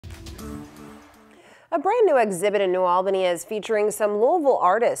A brand new exhibit in New Albany is featuring some Louisville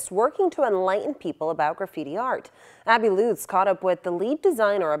artists working to enlighten people about graffiti art. Abby Lutz caught up with the lead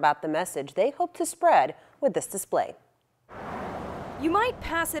designer about the message they hope to spread with this display. You might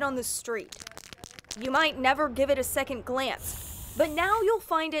pass it on the street. You might never give it a second glance. But now you'll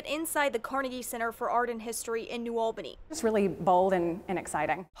find it inside the Carnegie Center for Art and History in New Albany. It's really bold and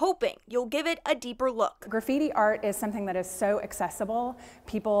exciting. Hoping you'll give it a deeper look. Graffiti art is something that is so accessible.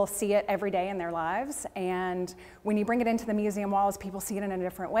 People see it every day in their lives, and when you bring it into the museum walls, people see it in a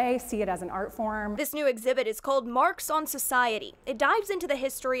different way, see it as an art form. This new exhibit is called Marks on Society. It dives into the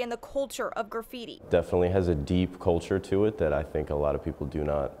history and the culture of graffiti. Definitely has a deep culture to it that I think a lot of people do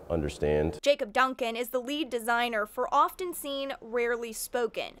not understand. Jacob Duncan is the lead designer for Often Seen, Rarely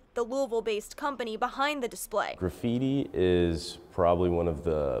Spoken, the Louisville-based company behind the display. Graffiti is probably one of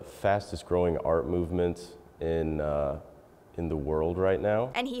the fastest growing art movements in the world right now.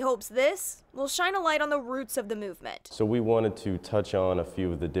 And he hopes this will shine a light on the roots of the movement. So we wanted to touch on a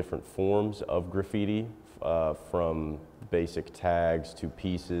few of the different forms of graffiti, from basic tags to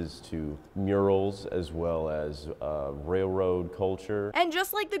pieces to murals, as well as railroad culture. And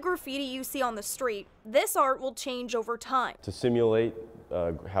just like the graffiti you see on the street, this art will change over time. To simulate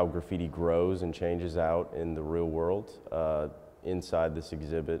how graffiti grows and changes out in the real world, inside this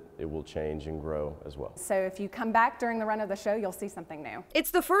exhibit, it will change and grow as well. So if you come back during the run of the show, you'll see something new.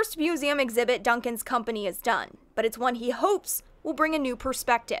 It's the first museum exhibit Duncan's company has done, but it's one he hopes will bring a new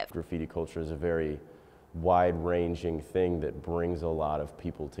perspective. Graffiti culture is a very wide-ranging thing that brings a lot of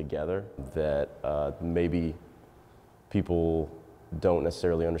people together that maybe people don't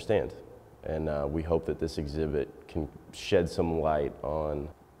necessarily understand. And we hope that this exhibit can shed some light on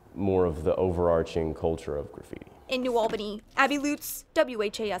more of the overarching culture of graffiti. In New Albany, Abby Lutz,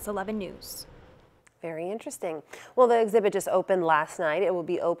 WHAS 11 News. Very interesting. Well, the exhibit just opened last night. It will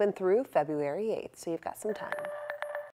be open through February 8th, so you've got some time.